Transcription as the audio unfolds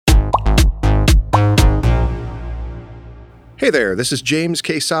Hey there, this is James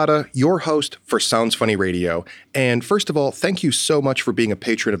Quesada, your host for Sounds Funny Radio. And first of all, thank you so much for being a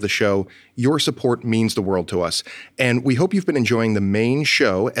patron of the show. Your support means the world to us. And we hope you've been enjoying the main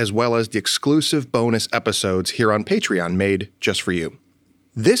show as well as the exclusive bonus episodes here on Patreon made just for you.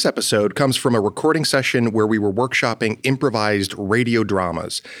 This episode comes from a recording session where we were workshopping improvised radio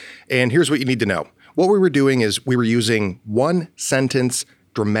dramas. And here's what you need to know. What we were doing is we were using one-sentence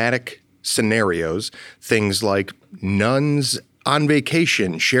dramatic scenarios, things like nuns on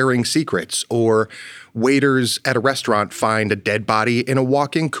vacation sharing secrets, or waiters at a restaurant find a dead body in a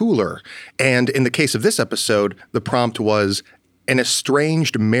walk-in cooler. And in the case of this episode, the prompt was an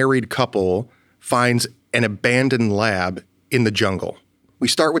estranged married couple finds an abandoned lab in the jungle. We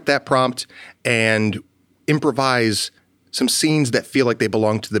start with that prompt and improvise some scenes that feel like they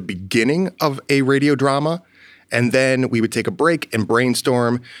belong to the beginning of a radio drama, and then we would take a break and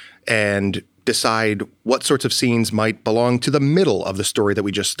brainstorm and decide what sorts of scenes might belong to the middle of the story that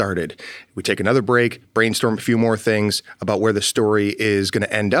we just started. We take another break, brainstorm a few more things about where the story is going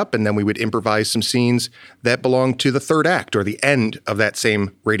to end up, and then we would improvise some scenes that belong to the third act or the end of that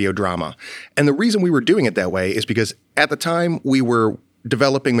same radio drama. And the reason we were doing it that way is because at the time we were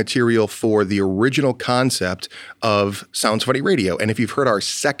developing material for the original concept of Sounds Funny Radio. And if you've heard our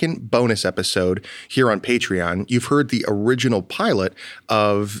second bonus episode here on Patreon, you've heard the original pilot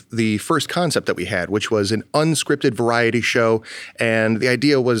of the first concept that we had, which was an unscripted variety show. And the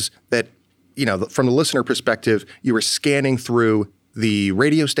idea was that, you know, from the listener perspective, you were scanning through the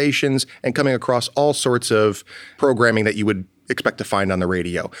radio stations and coming across all sorts of programming that you would expect to find on the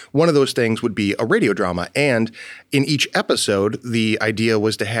radio. One of those things would be a radio drama. And in each episode, the idea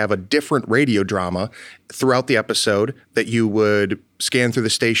was to have a different radio drama throughout the episode that you would scan through the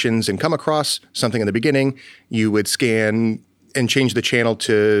stations and come across something in the beginning. You would scan and change the channel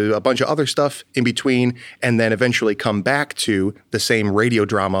to a bunch of other stuff in between, and then eventually come back to the same radio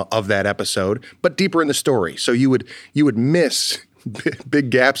drama of that episode, but deeper in the story. So you would miss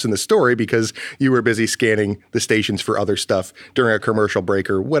big gaps in the story because you were busy scanning the stations for other stuff during a commercial break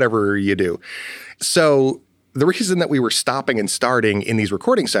or whatever you do. So the reason that we were stopping and starting in these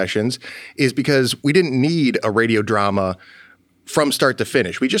recording sessions is because we didn't need a radio drama from start to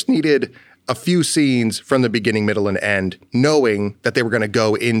finish. We just needed a few scenes from the beginning, middle, and end, knowing that they were going to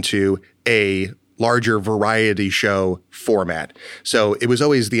go into a larger variety show format. So it was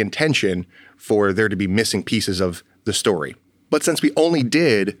always the intention for there to be missing pieces of the story. But since we only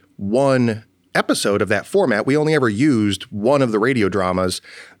did one episode of that format, we only ever used one of the radio dramas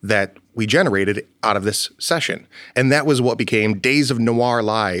that we generated out of this session. And that was what became Days of Noir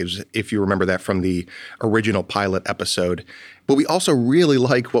Lives, if you remember that from the original pilot episode. But we also really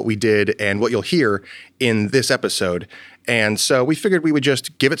like what we did and what you'll hear in this episode. And so we figured we would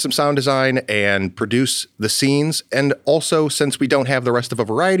just give it some sound design and produce the scenes. And also, since we don't have the rest of a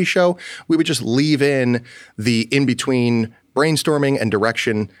variety show, we would just leave in the in-between brainstorming and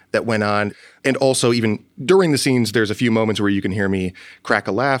direction that went on. And also, even during the scenes, there's a few moments where you can hear me crack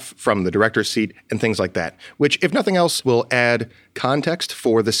a laugh from the director's seat and things like that, which, if nothing else, will add context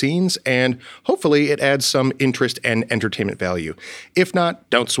for the scenes, and hopefully it adds some interest and entertainment value. If not,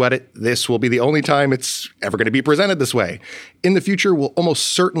 don't sweat it. This will be the only time it's ever going to be presented this way. In the future, we'll almost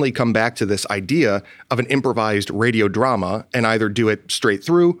certainly come back to this idea of an improvised radio drama and either do it straight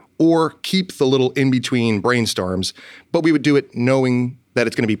through or keep the little in-between brainstorms, but we would do it knowing that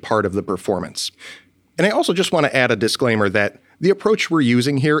it's going to be part of the performance. And I also just want to add a disclaimer that the approach we're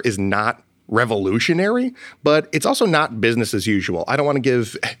using here is not revolutionary, but it's also not business as usual. I don't want to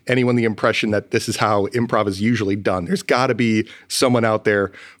give anyone the impression that this is how improv is usually done. There's got to be someone out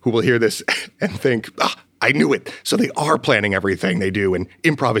there who will hear this and think, I knew it. So they are planning everything they do, and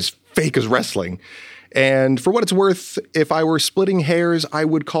improv is fake as wrestling. And for what it's worth, if I were splitting hairs, I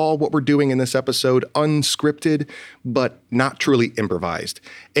would call what we're doing in this episode unscripted, but not truly improvised.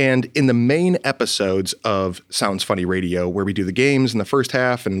 And in the main episodes of Sounds Funny Radio, where we do the games in the first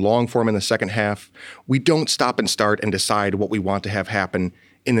half and long form in the second half, we don't stop and start and decide what we want to have happen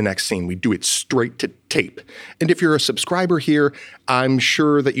in the next scene. We do it straight to tape. And if you're a subscriber here, I'm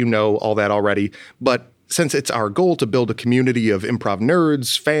sure that you know all that already, but since it's our goal to build a community of improv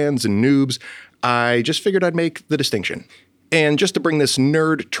nerds, fans, and noobs, I just figured I'd make the distinction. And just to bring this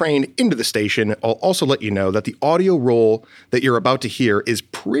nerd train into the station, I'll also let you know that the audio roll that you're about to hear is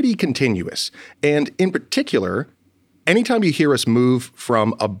pretty continuous. And in particular, anytime you hear us move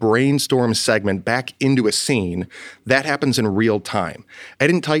from a brainstorm segment back into a scene, that happens in real time. I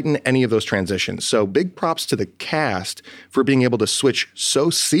didn't tighten any of those transitions, so big props to the cast for being able to switch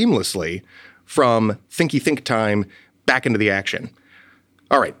so seamlessly from thinky think time back into the action.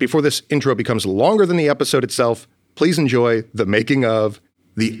 All right, before this intro becomes longer than the episode itself, please enjoy the making of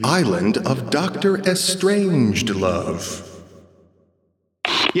The Island of Dr. Estranged Love.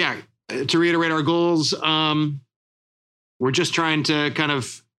 Yeah, to reiterate our goals, we're just trying to kind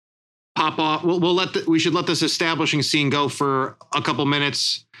of pop off. We should let this establishing scene go for a couple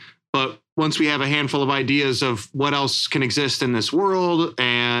minutes, but once we have a handful of ideas of what else can exist in this world,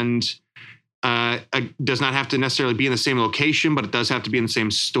 and it does not have to necessarily be in the same location, but it does have to be in the same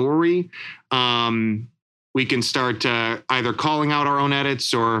story. We can start either calling out our own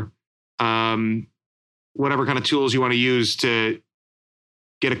edits or whatever kind of tools you want to use to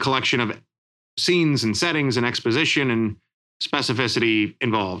get a collection of scenes and settings and exposition and specificity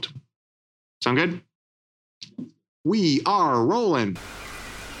involved. Sound good? We are rolling.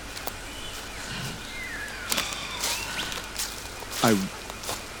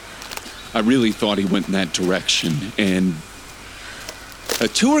 I really thought he went in that direction, and a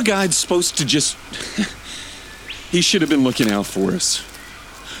tour guide's supposed to just... He should have been looking out for us.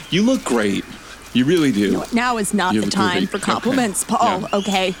 You look great. You really do. No, now is not the time for compliments, okay. Paul,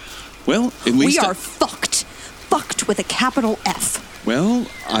 okay? Well, at least... We are fucked. Fucked with a capital F. Well,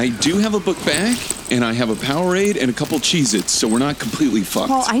 I do have a book bag, and I have a Powerade and a couple Cheez-Its, so we're not completely fucked.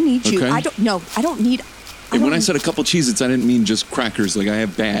 Paul, I need you. Okay? I don't need... And when I said a couple Cheez-Its, I didn't mean just crackers. Like, I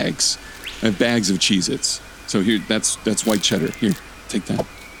have bags. I have bags of Cheez-Its. So here, that's white cheddar. Here, take that.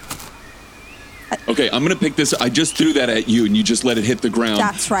 Okay, I'm going to pick this. I just threw that at you, and you just let it hit the ground.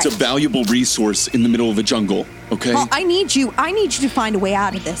 That's right. It's a valuable resource in the middle of a jungle, okay? Paul, I need you to find a way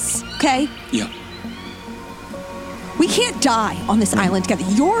out of this, okay? Yeah. We can't die on this island together.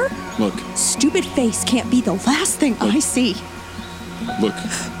 Your stupid face can't be the last thing I see. Look.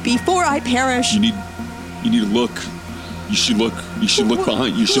 Before I perish. You need to look. You should look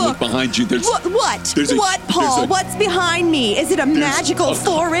behind. You should look behind you. There's what, Paul? What's behind me? Is it a magical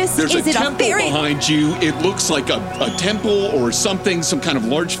forest? There's Is a it temple a fairy? behind you. It looks like a temple or something, some kind of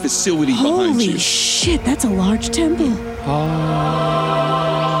large facility behind you. Holy shit, that's a large temple.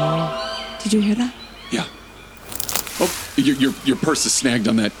 Did you hear that? Yeah. Oh, your purse is snagged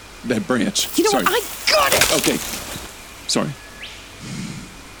on that branch. You know Sorry. what? I got it. Okay. Sorry.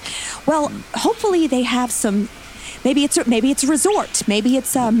 Well, hopefully they have some. Maybe it's a resort. Maybe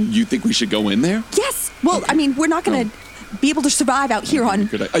it's You think we should go in there? Yes. Well, okay. I mean, we're not going to be able to survive out here on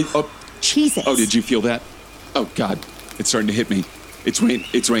Cheez-Its. Oh, did you feel that? Oh God, it's starting to hit me. It's raining.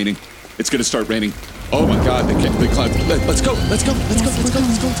 It's going to start raining. Oh my God, the clouds. Let's go.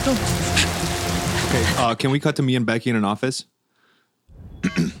 Okay. Can we cut to me and Becky in an office?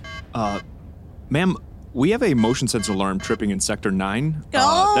 Ma'am, we have a motion sensor alarm tripping in Sector 9.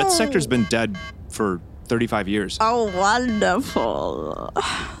 That sector's been dead for 35 years. Oh, wonderful.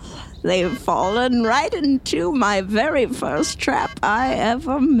 They've fallen right into my very first trap I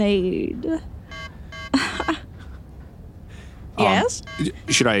ever made. Yes?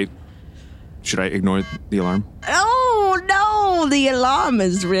 Should I ignore the alarm? Oh, no. The alarm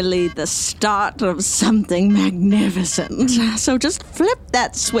is really the start of something magnificent. So just flip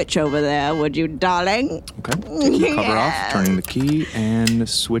that switch over there, would you, darling? Okay. Taking the cover off, turning the key, and the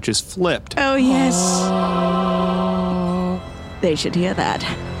switch is flipped. Oh, yes. They should hear that.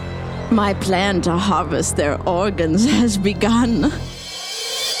 My plan to harvest their organs has begun.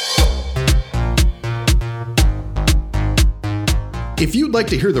 If you'd like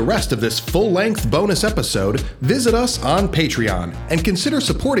to hear the rest of this full-length bonus episode, visit us on Patreon and consider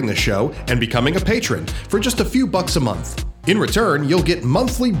supporting the show and becoming a patron for just a few bucks a month. In return, you'll get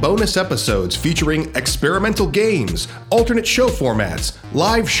monthly bonus episodes featuring experimental games, alternate show formats,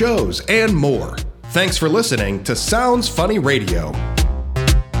 live shows, and more. Thanks for listening to Sounds Funny Radio.